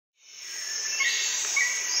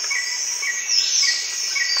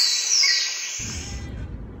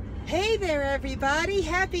Hey there everybody,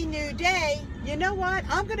 happy new day. You know what,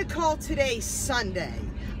 I'm gonna call today Sunday.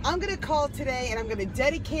 I'm gonna call today and I'm gonna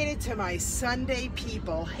dedicate it to my Sunday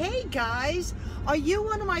people. Hey guys, are you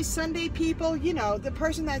one of my Sunday people? You know, the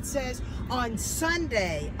person that says, on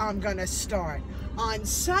Sunday I'm gonna start. On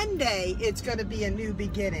Sunday it's gonna be a new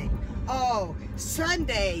beginning. Oh,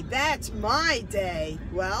 Sunday, that's my day.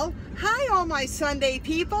 Well, hi all my Sunday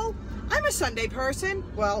people. I'm a Sunday person.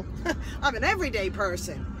 Well, I'm an everyday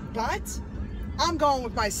person, but I'm going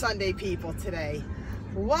with my Sunday people today.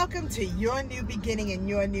 Welcome to your new beginning and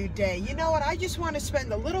your new day. You know what? I just want to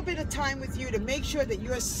spend a little bit of time with you to make sure that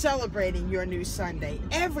you're celebrating your new Sunday.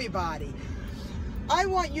 Everybody. I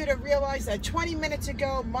want you to realize that 20 minutes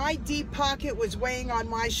ago, my deep pocket was weighing on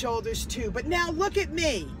my shoulders too. But now look at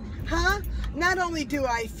me. Huh? Not only do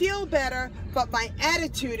I feel better, but my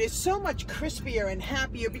attitude is so much crispier and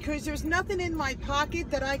happier because there's nothing in my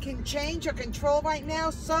pocket that I can change or control right now,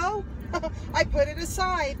 so I put it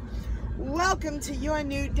aside. Welcome to your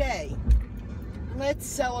new day. Let's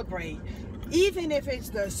celebrate. Even if it's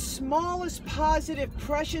the smallest positive,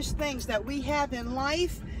 precious things that we have in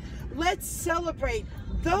life, let's celebrate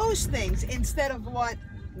those things instead of what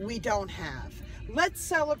we don't have. Let's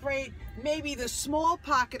celebrate maybe the small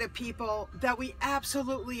pocket of people that we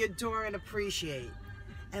absolutely adore and appreciate.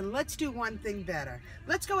 And let's do one thing better.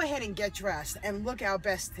 Let's go ahead and get dressed and look our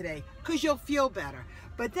best today, because you'll feel better.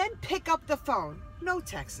 But then pick up the phone. No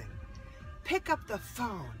texting. Pick up the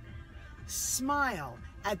phone. Smile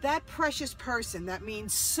at that precious person that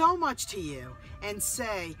means so much to you and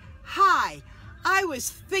say, "Hi, I was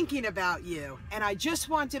thinking about you and I just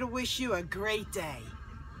wanted to wish you a great day."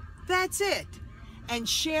 That's it. And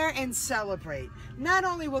share and celebrate. Not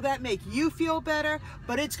only will that make you feel better,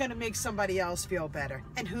 but it's going to make somebody else feel better.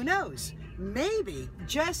 And who knows, maybe,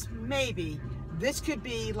 just maybe, this could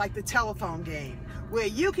be like the telephone game, where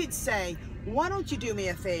you could say, "Why don't you do me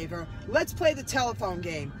a favor? Let's play the telephone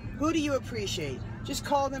game. Who do you appreciate?" Just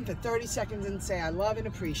call them for 30 seconds and say, "I love and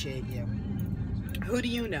appreciate you." Who do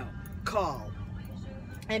you know? Call.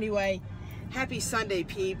 Anyway, happy Sunday,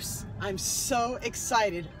 peeps. I'm so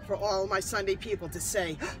excited for all my Sunday people to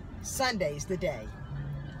say, Sunday's the day.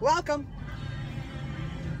 Welcome.